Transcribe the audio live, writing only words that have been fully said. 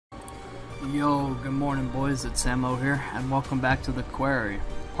Yo, good morning boys, it's Samo here, and welcome back to the Quarry,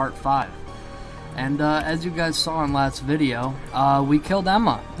 part 5. And as you guys saw in last video, we killed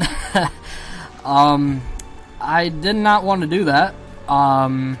Emma. I did not want to do that,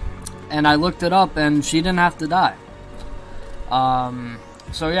 and I looked it up and she didn't have to die.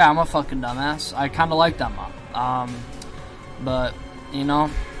 So yeah, I'm a fucking dumbass. I kinda liked Emma. But, you know,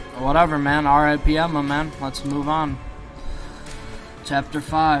 whatever man, R.I.P. Emma, man, let's move on. Chapter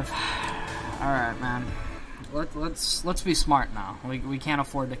 5. Alright, man. Let's be smart now. We can't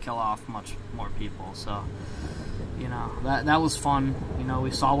afford to kill off much more people, so you know, that was fun. You know,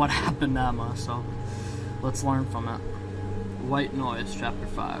 we saw what happened to Emma, so let's learn from it. White Noise, chapter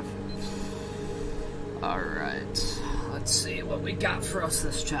 5. Alright. Let's see what we got for us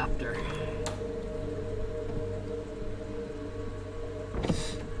this chapter.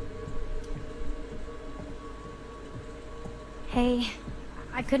 Hey,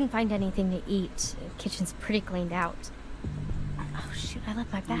 I couldn't find anything to eat. The kitchen's pretty cleaned out. Oh shoot, I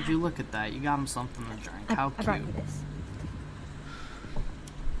left my bag. Would you look at that? You got him something to drink. How cute. I brought you this.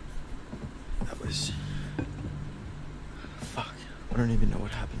 That was... Fuck. I don't even know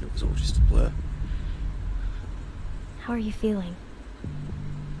what happened. It was all just a blur. How are you feeling?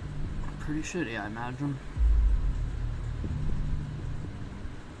 Pretty shitty, I imagine.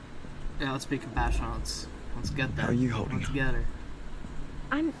 Yeah, let's be compassionate. Let's get that. How are you holding Let's her? get her.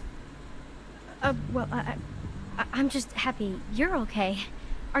 I'm just happy you're okay.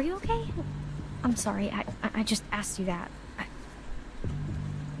 Are you okay? I'm sorry, I just asked you that.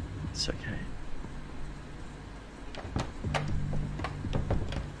 It's okay.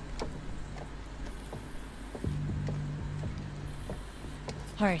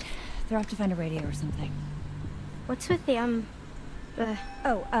 Alright, they're off to find a radio or something. What's with the,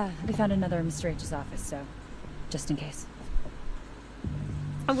 We found another in Mr. H's office, so just in case.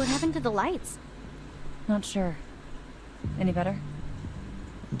 what happened to the lights? Not sure. Any better?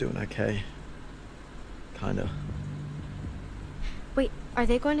 I'm doing okay. Kinda. Wait, are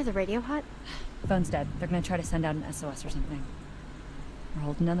they going to the radio hut? Phone's dead. They're gonna try to send out an SOS or something. We're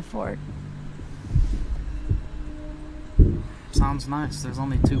holding down the fort. Sounds nice. There's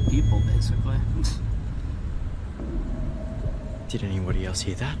only 2 people, basically. Did anybody else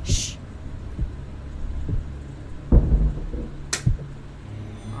hear that? Shh!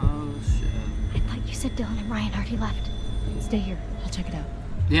 Oh, shit. I thought you said Dylan and Ryan already left. Stay here. I'll check it out.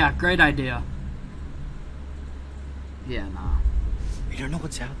 Yeah, great idea. Yeah, nah. We don't know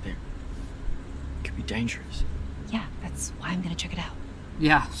what's out there. It could be dangerous. Yeah, that's why I'm gonna check it out.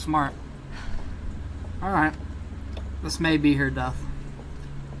 Yeah, smart. Alright. This may be her death.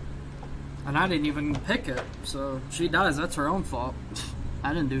 And I didn't even pick it, so if she dies, that's her own fault.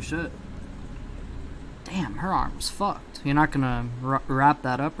 I didn't do shit. Damn, her arm's fucked. You're not gonna wrap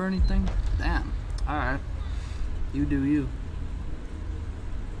that up or anything? Damn. Alright. You do you.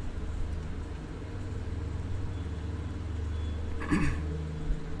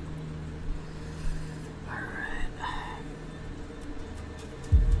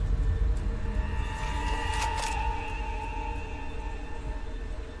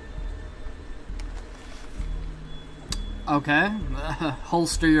 Okay,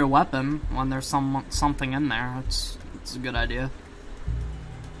 holster your weapon when there's something in there. It's a good idea.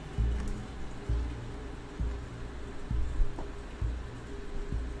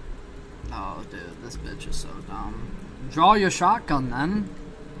 Oh, dude, this bitch is so dumb. Draw your shotgun then.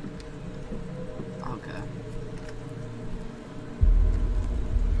 Okay.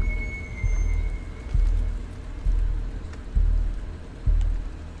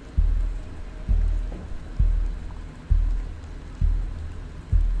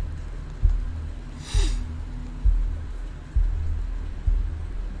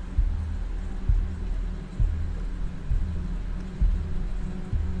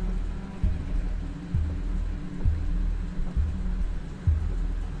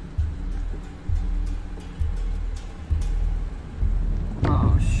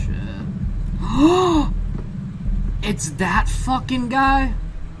 It's that fucking guy?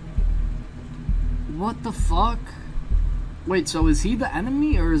 What the fuck? Wait, so is he the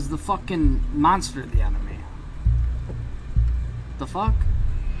enemy or is the fucking monster the enemy? The fuck?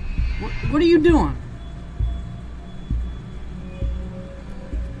 What are you doing?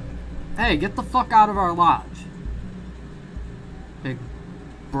 Hey, get the fuck out of our lodge. Big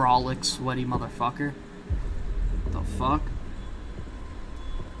brolic sweaty motherfucker. The fuck?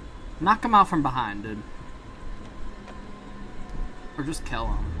 Knock him out from behind, dude. Or just kill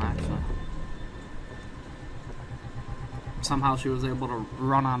him, actually. Somehow she was able to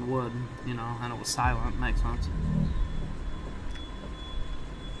run on wood, you know, and it was silent. Makes sense.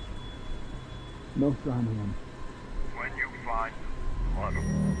 No sign of him. When you find them, let 'em.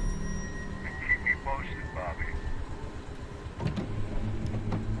 And keep me posted, Bobby.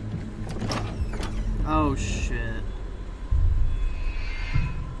 Oh shit.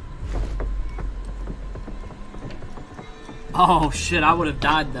 Oh shit, I would have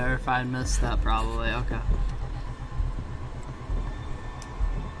died there if I had missed that probably. Okay.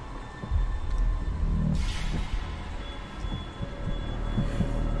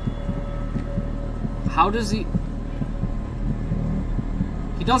 How does he...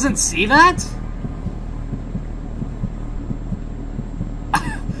 He doesn't see that?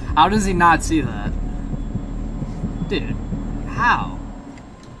 How does he not see that? Dude, how?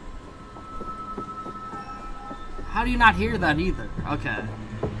 How do you not hear that either? Okay.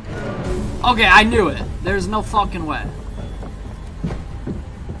 Okay, I knew it. There's no fucking way.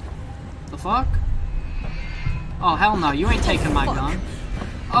 The fuck? Oh, hell no. You ain't taking my gun.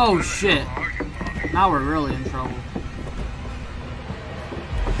 Oh, shit. Now we're really in trouble.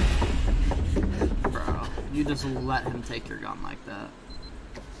 Bro, you just let him take your gun like that.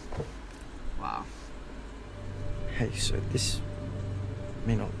 Wow. Hey, so this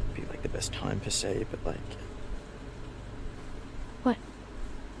may not be like the best time per se, but like... What?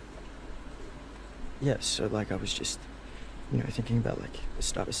 Yeah, so like I was just, you know, thinking about like the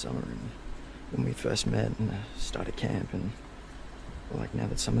start of summer and when we first met and the start of camp and like now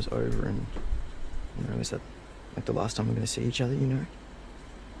that summer's over and, you know, is that like the last time we're gonna see each other, you know?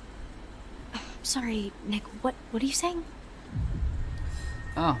 Sorry, Nick, what are you saying?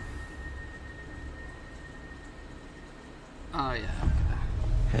 Oh. Oh, yeah,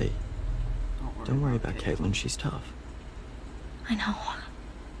 okay. Hey, don't worry about Caitlin, she's tough. I know.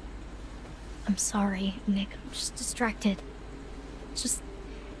 I'm sorry, Nick. I'm just distracted. Just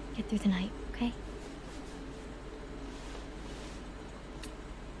get through the night, okay?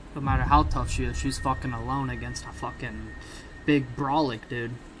 No matter how tough she is, she's fucking alone against a fucking big brawlic,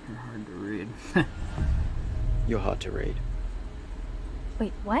 dude. You're hard to read. You're hard to read.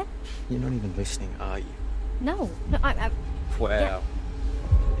 Wait, what? You're not even listening, are you? No, I Wow. Yeah.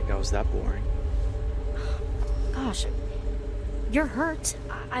 I think I was that boring. gosh. You're hurt.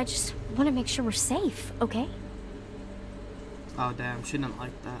 I just want to make sure we're safe, okay? Oh, damn, she didn't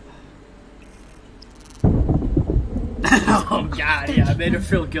like that. Oh, God, yeah, I made her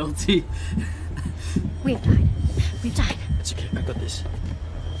feel guilty. We've died. We've died. It's okay, I got this.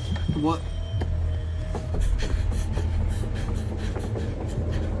 What?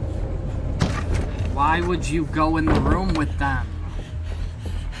 Why would you go in the room with them?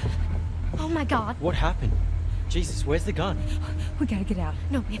 Oh my god. What happened? Jesus, where's the gun? We gotta get out.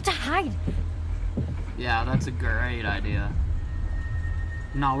 No, we have to hide. Yeah, that's a great idea.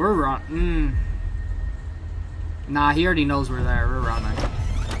 No, we're running. Nah, he already knows we're there. We're running.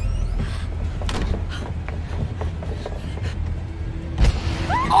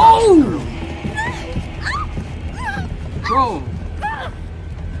 Oh! Bro!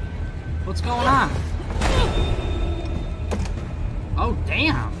 What's going on? Oh,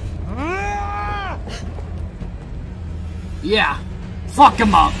 damn. Yeah. Fuck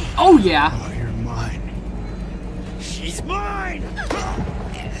him up. Oh, yeah. Oh, you're mine. She's mine!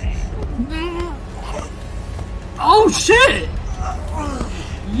 Oh, shit!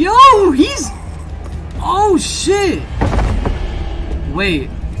 Yo, he's... Oh, shit! Wait.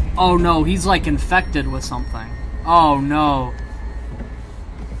 Oh, no, he's, like, infected with something. Oh, no.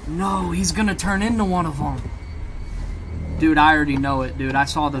 No, he's gonna turn into one of them. Dude, I already know it, dude. I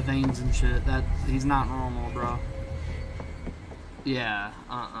saw the veins and shit. That he's not normal, bro. Yeah,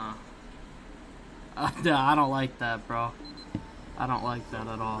 I don't like that, bro. I don't like that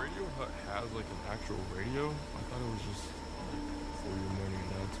at all. Radio Hut has like an actual radio? I thought it was just for your morning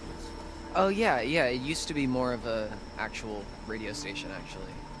announcements. Oh yeah, it used to be more of a actual radio station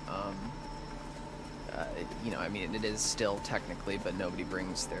actually. You know, I mean it is still technically, but nobody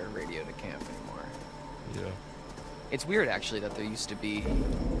brings their radio to camp anymore. Yeah. It's weird actually that there used to be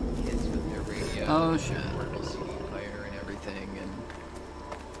kids with their radio Oh, shit. and portable CD player and everything, and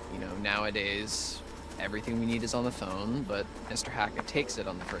you know, nowadays everything we need is on the phone, but Mr. Hackett takes it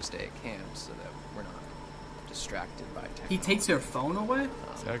on the first day at camp so that we're not distracted by technology. He takes your phone away?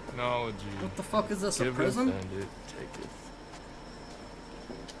 Technology. What the fuck is this, a Give prison? it, send it, take it.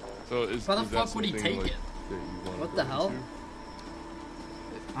 So is Why the is that fuck would he something, take like, it? that you wanna What go the hell?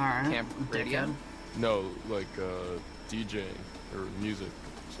 into? Alright. Camp radio? dickhead. No, like DJing or music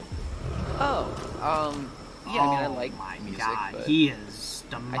or something. Oh, yeah, I mean I like my music, God, but he is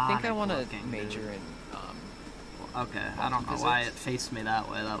demonic I think I want to looking, major dude. in Okay, I don't know why it faced me that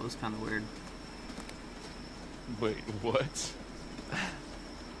way. That was kind of weird. Wait, what?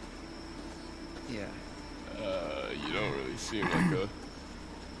 Yeah. You don't really seem like a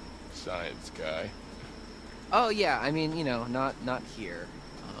science guy. Oh yeah, I mean, you know, not here.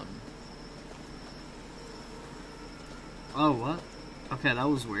 Oh, what? Okay, that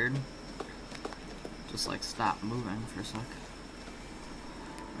was weird. Just like stop moving for a sec.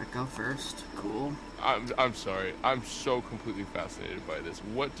 Alright, go first. Cool. I'm sorry. I'm so completely fascinated by this.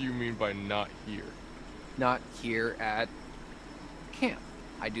 What do you mean by not here? Not here at camp.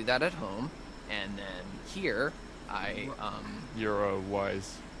 I do that at home, and then here, You're a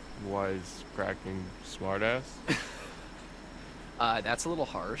wise cracking smartass? That's a little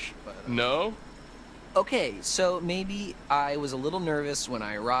harsh, but... No? Okay, so maybe I was a little nervous when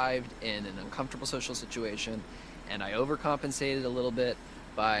I arrived in an uncomfortable social situation, and I overcompensated a little bit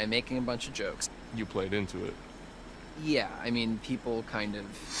by making a bunch of jokes. You played into it. Yeah, I mean, people kind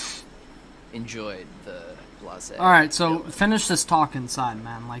of enjoyed the blasé. Alright, so finish this talk inside,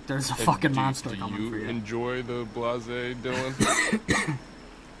 man. Like, there's a fucking monster coming for Do you. you enjoy the blasé, Dylan?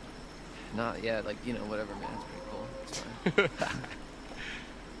 Not yet, like, you know, whatever, man. It's pretty cool. It's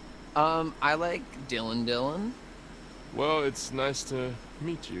fine. I like Dylan. Well, it's nice to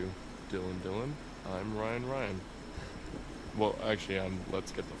meet you, Dylan. I'm Ryan. Well, actually,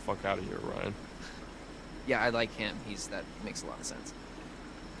 let's get the fuck out of here, Ryan. Yeah, I like him. That makes a lot of sense.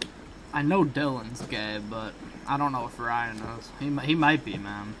 I know Dylan's gay, but I don't know if Ryan is. He might be,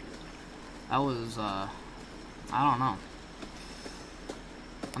 man. That was, I don't know.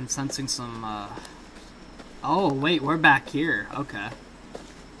 I'm sensing some, Oh, wait, we're back here. Okay.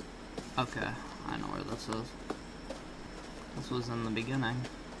 Okay, I know where this is. This was in the beginning.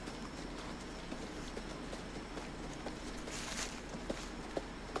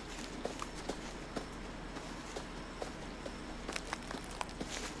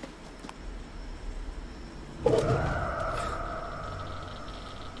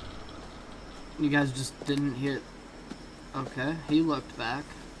 You guys just didn't hear... Okay, he looked back.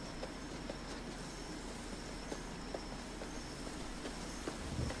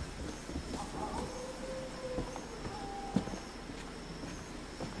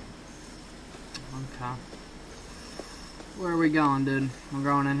 Okay. Where are we going, dude? We're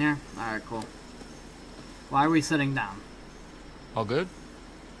going in here? Alright, cool. Why are we sitting down? All good?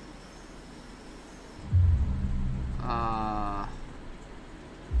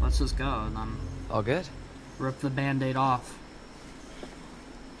 Let's just go, and then All good? rip the band-aid off.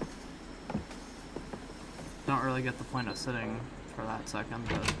 Don't really get the point of sitting for that second,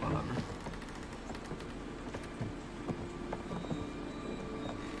 but whatever.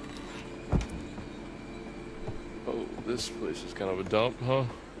 Oh, this place is kind of a dump, huh?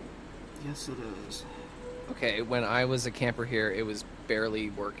 Yes, it is. Okay, when I was a camper here, it was barely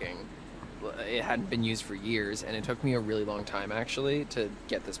working. It hadn't been used for years, and it took me a really long time, actually, to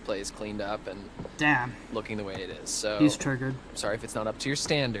get this place cleaned up and Damn. looking the way it is. So He's triggered. I'm sorry if it's not up to your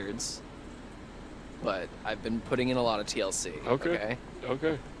standards, but I've been putting in a lot of TLC. Okay.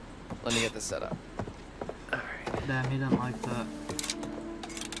 Okay. Let me get this set up. Alright. Damn, he didn't like that.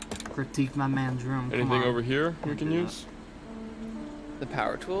 Critique my man's room. Come Anything on. over here we Don't can do that. use? The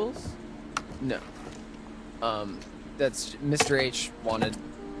power tools? No. That's... Mr. H wanted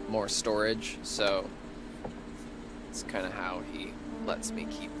more storage, so it's kind of how he lets me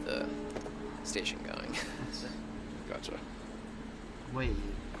keep the station going. Gotcha. Wait.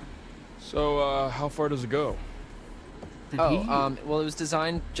 So, how far does it go? Did Oh, he? well, it was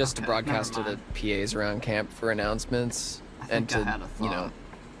designed just to Okay, broadcast to never the PAs around camp for announcements I and think I to, had a you know, thought.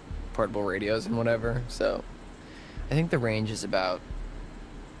 portable radios and whatever. So, I think the range is about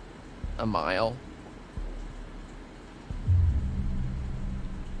a mile.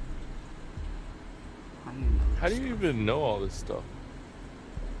 How do you even know all this stuff?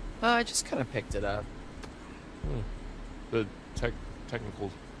 I just kind of picked it up. The technical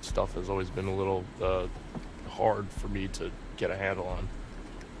stuff has always been a little hard for me to get a handle on.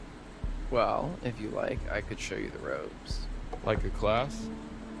 Well, if you like, I could show you the ropes. Like a class?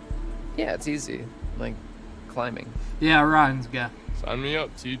 Yeah, it's easy. Like climbing. Yeah, Ryan's gay. Sign me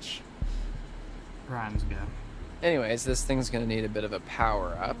up, teach. Ryan's gay. Anyways, this thing's gonna need a bit of a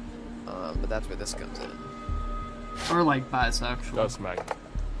power up, but that's where this comes in. Or like bisexual. Dust magnet.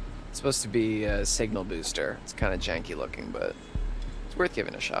 It's supposed to be a signal booster. It's kind of janky looking, but it's worth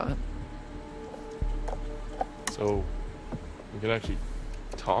giving a shot. So, we can actually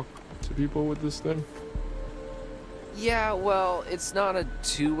talk to people with this thing? Yeah, well, it's not a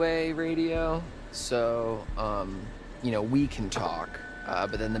two-way radio, so, you know, we can talk,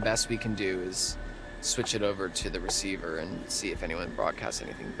 but then the best we can do is switch it over to the receiver and see if anyone broadcasts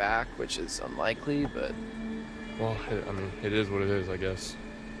anything back, which is unlikely, but... Well, I mean, it is what it is, I guess.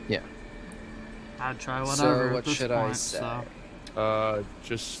 Yeah. I'd try whatever. So at what this should I point, say? so.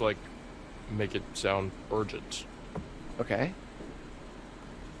 Just like make it sound urgent. Okay.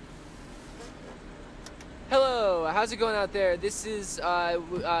 Hello, how's it going out there? This is,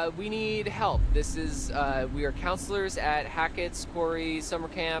 we need help. This is, we are counselors at Hackett's Quarry Summer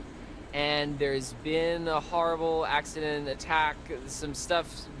Camp, and there's been a horrible accident, attack, some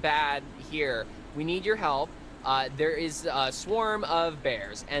stuff bad here. We need your help. There is a swarm of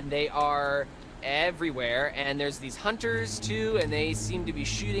bears, and they are everywhere, and there's these hunters too, and they seem to be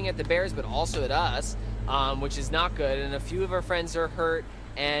shooting at the bears, but also at us, which is not good, and a few of our friends are hurt,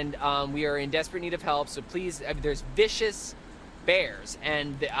 and we are in desperate need of help, so please, there's vicious bears,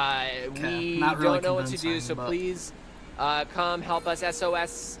 and we don't know what to do, so please come help us.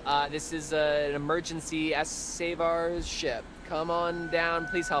 SOS, this is an emergency. Save our ship. Come on down,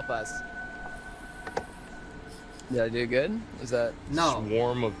 please help us. Did I do good? Was that... No.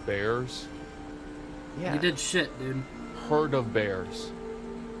 Swarm of bears? Yeah. You did shit, dude. Herd of bears.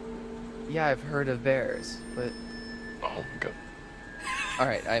 Yeah, I've heard of bears, but... Oh my god.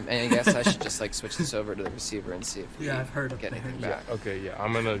 Alright, I guess I should just like switch this over to the receiver and see if we I've heard of get anything bears. back. Okay, yeah,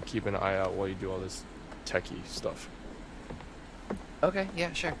 I'm gonna keep an eye out while you do all this techie stuff. Okay,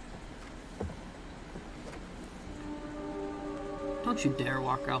 yeah, sure. Don't you dare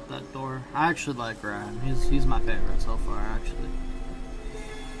walk out that door. I actually like Ryan. He's my favorite so far, actually.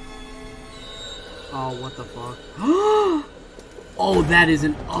 Oh, what the fuck? Oh, that is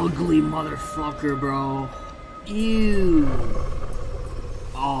an ugly motherfucker, bro. Ew.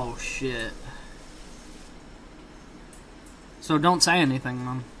 Oh, shit. So don't say anything,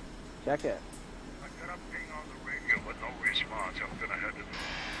 then. Check it. I got a ping on the radio, but no response. I'm gonna head to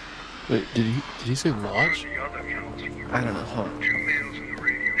Wait, did he say lodge? the other counts. I don't know, huh? 2 males in the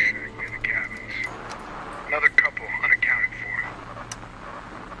radio shack near the cabins. Another couple unaccounted for.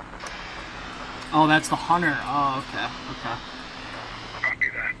 Oh, that's the hunter. Oh, okay. Okay. Copy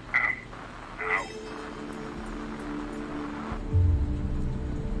that. Out.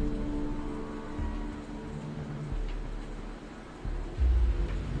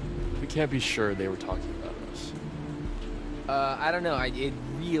 We can't be sure they were talking about us. I don't know. It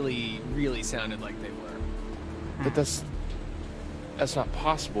really sounded like they were. But that's not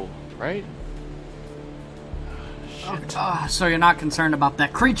possible, right? Shit. So you're not concerned about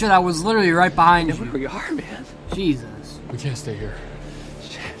that creature that was literally right behind Yeah, you. we are, man. Jesus. We can't stay here.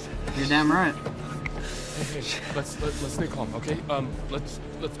 You're damn right. Hey, let's stay calm, okay? Let's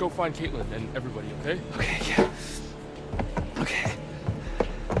go find Caitlin and everybody, okay? Okay, yeah. Okay.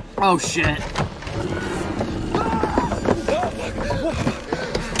 Oh, shit.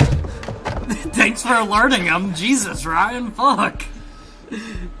 Thanks for alerting him. Jesus, Ryan. Fuck.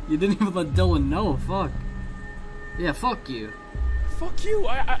 You didn't even let Dylan know. Fuck. Yeah, fuck you. Fuck you!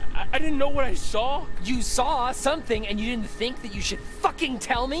 I didn't know what I saw. You saw something and you didn't think that you should fucking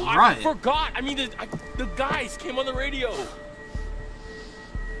tell me? Right. I forgot. I mean, the guys came on the radio.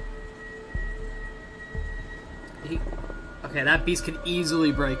 Okay, that beast could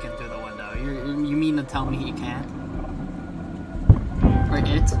easily break in through the window. You mean to tell me he can't? Or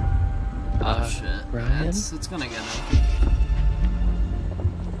it? Oh, shit. Ryan? It's gonna get him.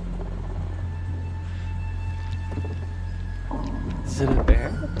 Is it a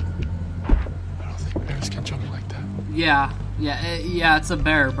bear? I don't think bears can jump like that. Yeah, it's a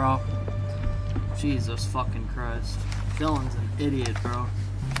bear, bro. Jesus fucking Christ. Dylan's an idiot, bro.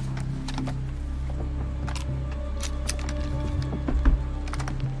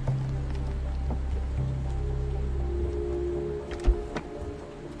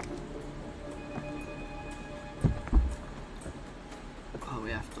 Oh,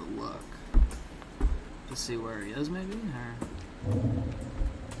 we have to look to see where he is, maybe? Or...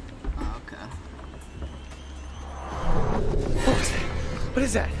 Oh, okay. What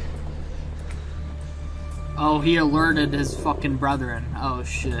is that? Oh, he alerted his fucking brethren. Oh,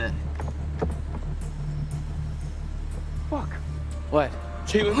 shit. Fuck. What?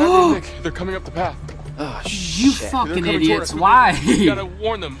 Caitlin, Matthew, Nick, they're coming up the path. Oh, You shit. fucking They're coming toward idiots. us. Why? We gotta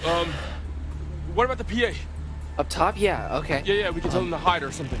warn them. What about the PA? Up top? Yeah, okay. Yeah, we can tell them to hide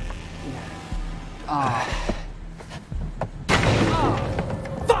or something. Oh.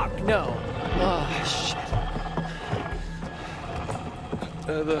 Fuck, no. Oh, shit.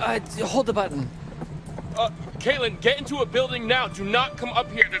 Hold the button. Caitlin, get into a building now. Do not come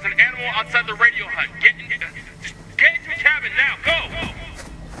up here. There's an animal outside the radio hut. Just get into a cabin now. Go!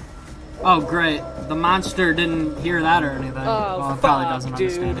 Oh, great. The monster didn't hear that or anything. Oh, Well, it probably fuck, doesn't dude.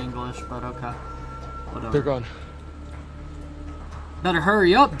 understand English, but okay. Whatever. They're gone. Better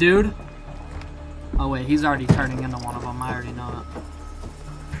hurry up, dude. Oh, wait, he's already turning into one of them. I already know it.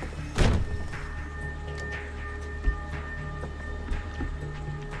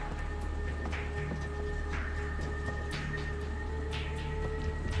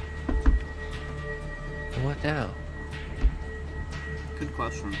 now? Good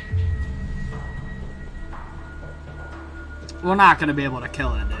question. We're not gonna be able to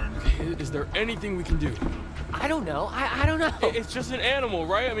kill it, dude. Is there anything we can do? I don't know. I don't know. It's just an animal,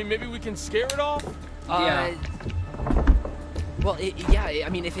 right? I mean, maybe we can scare it off? Yeah. Well, yeah. I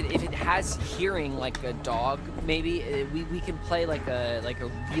mean, if it has hearing like a dog, maybe we can play like a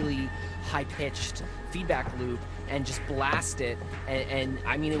really high-pitched feedback loop and just blast it. And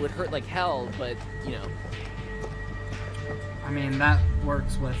I mean, it would hurt like hell, but you know. I mean, that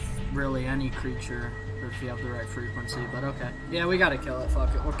works with really any creature if you have the right frequency, but okay. Yeah, we gotta kill it.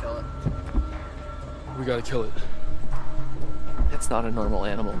 Fuck it, we'll kill it. We gotta kill it. It's not a normal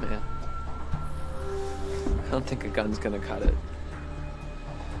animal, man. I don't think a gun's gonna cut it.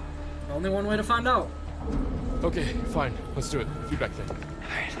 Only one way to find out. Okay, fine. Let's do it. Feedback thing.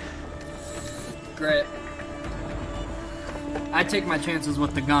 Alright. Great. I'd take my chances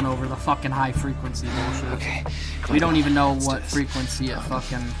with the gun over the fucking high frequency bullshit. Okay. We don't even know what frequency it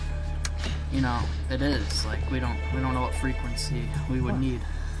fucking, you know, it is. Like, we don't know what frequency we would need.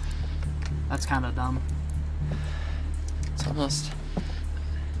 That's kind of dumb. It's almost...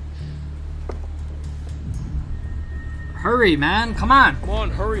 Hurry, man. Come on. Come on,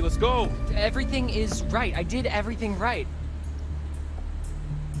 hurry, let's go. Everything is right. I did everything right.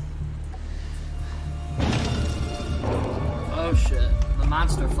 Oh, shit. The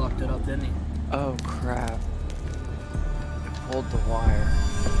monster fucked it up, didn't he? Oh, crap. I pulled the wire.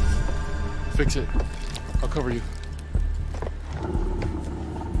 Fix it. I'll cover you.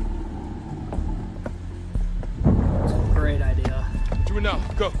 Great idea. Do it now.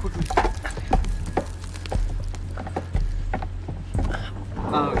 Go, quickly.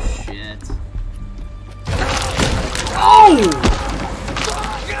 Oh, shit. Oh!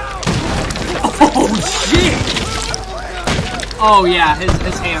 Oh, shit! Oh, yeah,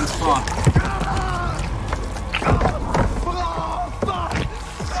 his hand's fucked.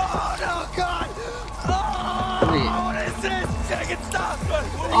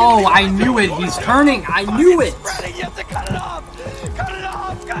 Oh, I knew it. He's turning. I knew it. You have to cut it off. Cut it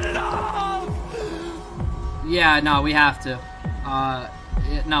off. Cut it off. Yeah, no, we have to.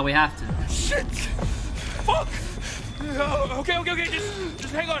 No, we have to. Shit! Fuck! Okay.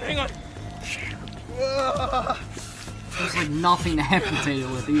 Just hang on. There's like nothing to amputate it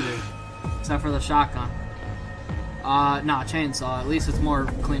with either, except for the shotgun. No, chainsaw. At least it's more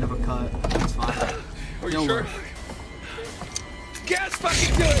clean of a cut. That's fine. Are you It'll sure? work. Yes,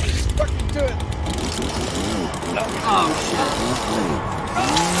 fucking do it. Fucking do it. Oh shit.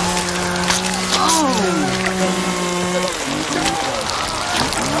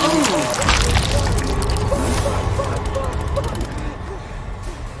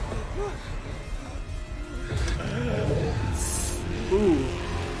 Ooh,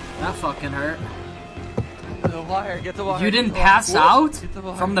 that fucking hurt. The wire. Get the wire. You didn't pass out Get the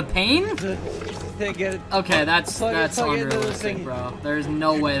wire. from the pain? Get it. Okay, that's Plug it into this unrealistic, thing. bro. There's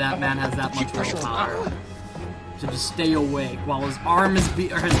no way that man has that much willpower to just stay awake while his arm is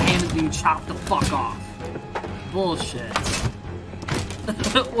or his hand is being chopped the fuck off. Bullshit.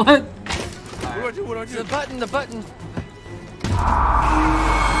 What? What do I do? The button.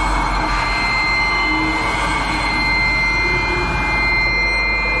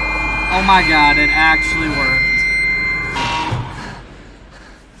 Oh my god, it actually worked.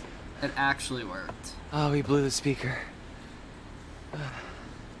 It actually worked. Oh, we blew the speaker.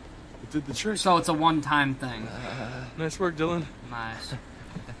 It did the trick. So it's a one-time thing. Nice work, Dylan. Nice.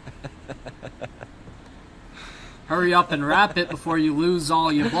 Hurry up and wrap it before you lose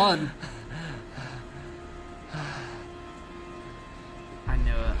all your blood. I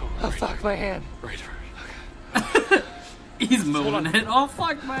knew it. Oh, fuck my hand. Right. He's moving it. Oh,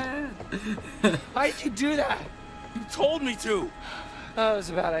 fuck, man. Why did you do that? You told me to. That was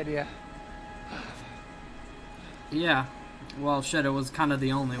a bad idea. Yeah. Well, shit, it was kind of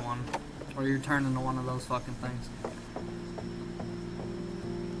the only one. Or you're turning into one of those fucking things.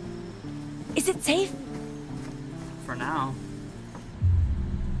 Is it safe? For now.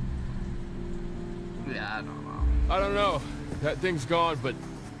 Yeah, I don't know. I don't know. That thing's gone, but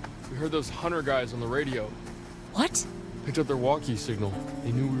we heard those hunter guys on the radio. What? Picked up their walkie signal.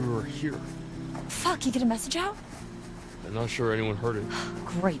 They knew we were here. Fuck, you get a message out? I'm not sure anyone heard it.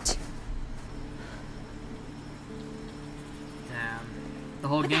 Great. Damn. The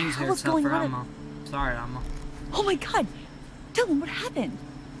whole What the gang's hell here is except going for on? Emma. Sorry, Emma. Oh my god! Dylan, what happened?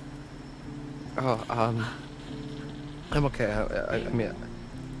 Oh, I'm okay. I mean,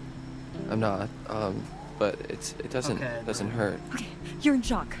 I'm not. But it doesn't Okay. hurt. Okay, you're in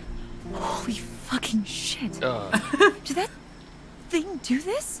shock. Holy fucking shit. Uh, Did that thing do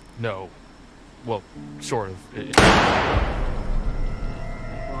this? no. Well, sort of.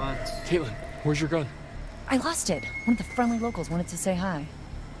 What? Caitlin, where's your gun? I lost it. One of the friendly locals wanted to say hi.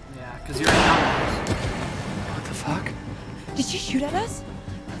 Yeah, because you're a dumbass. What the fuck? Did she shoot at us?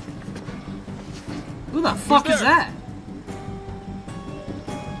 Who the fuck is that?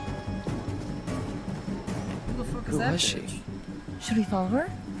 Who the fuck is Who that was bitch? she? Should we follow her?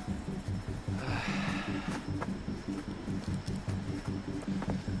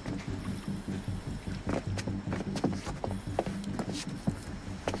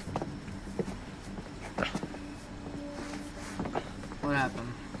 What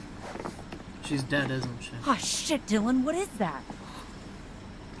happened? She's dead, isn't she? Oh shit, Dylan, what is that?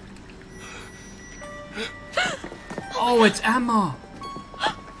 Oh, it's Emma!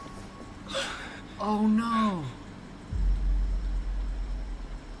 Oh no!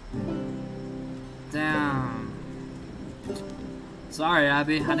 Damn. Sorry,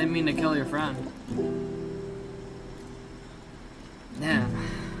 Abby. I didn't mean to kill your friend. Damn.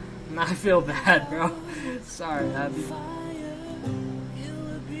 I feel bad, bro. Sorry, Abby.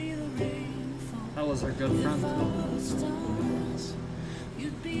 That was our good friend, too.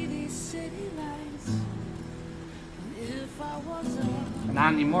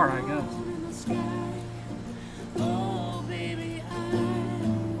 Not anymore, I guess.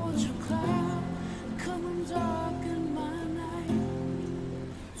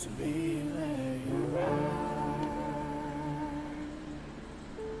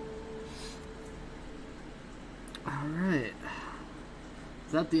 Alright.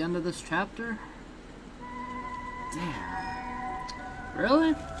 Is that the end of this chapter? Damn.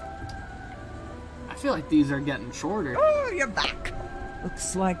 Really? I feel like these are getting shorter. Oh, you're back.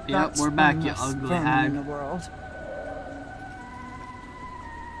 Looks like Yep, that's we're back, one you less ugly vermin hag. in the world.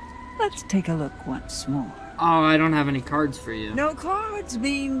 Let's take a look once more. Oh, I don't have any cards for you. No cards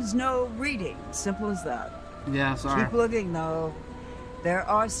means no reading. Simple as that. Yeah, sorry. Keep looking, though. There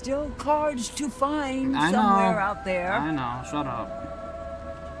are still cards to find I know. somewhere out there. I know, shut up.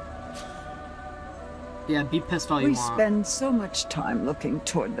 Yeah, be pissed all you We want. spend so much time looking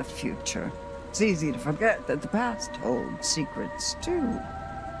toward the future. It's easy to forget that the past holds secrets, too.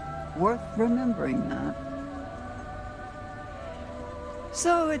 Worth remembering that.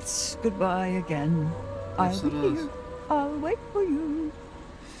 So it's goodbye again. Yes, I'll it be is. here. I'll wait for you.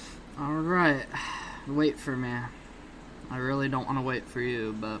 Alright. Wait for me. I really don't want to wait for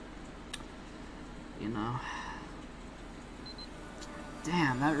you, but... You know...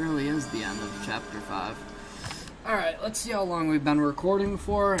 Damn, that really is the end of Chapter 5. Alright, let's see how long we've been recording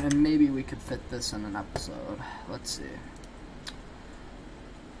for, and maybe we could fit this in an episode. Let's see.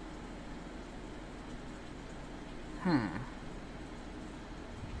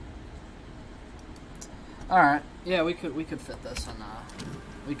 Alright, yeah, we could fit this in,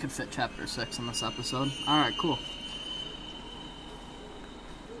 we could fit Chapter 6 in this episode. Alright, cool.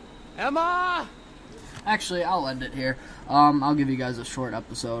 Emma! Actually, I'll end it here. I'll give you guys a short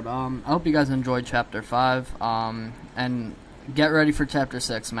episode. I hope you guys enjoyed Chapter 5. And get ready for Chapter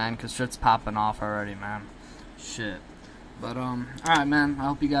 6, man, because shit's popping off already, man. Shit. But, alright, man. I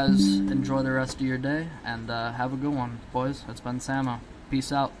hope you guys enjoy the rest of your day, and have a good one, boys. It's been Samo.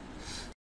 Peace out.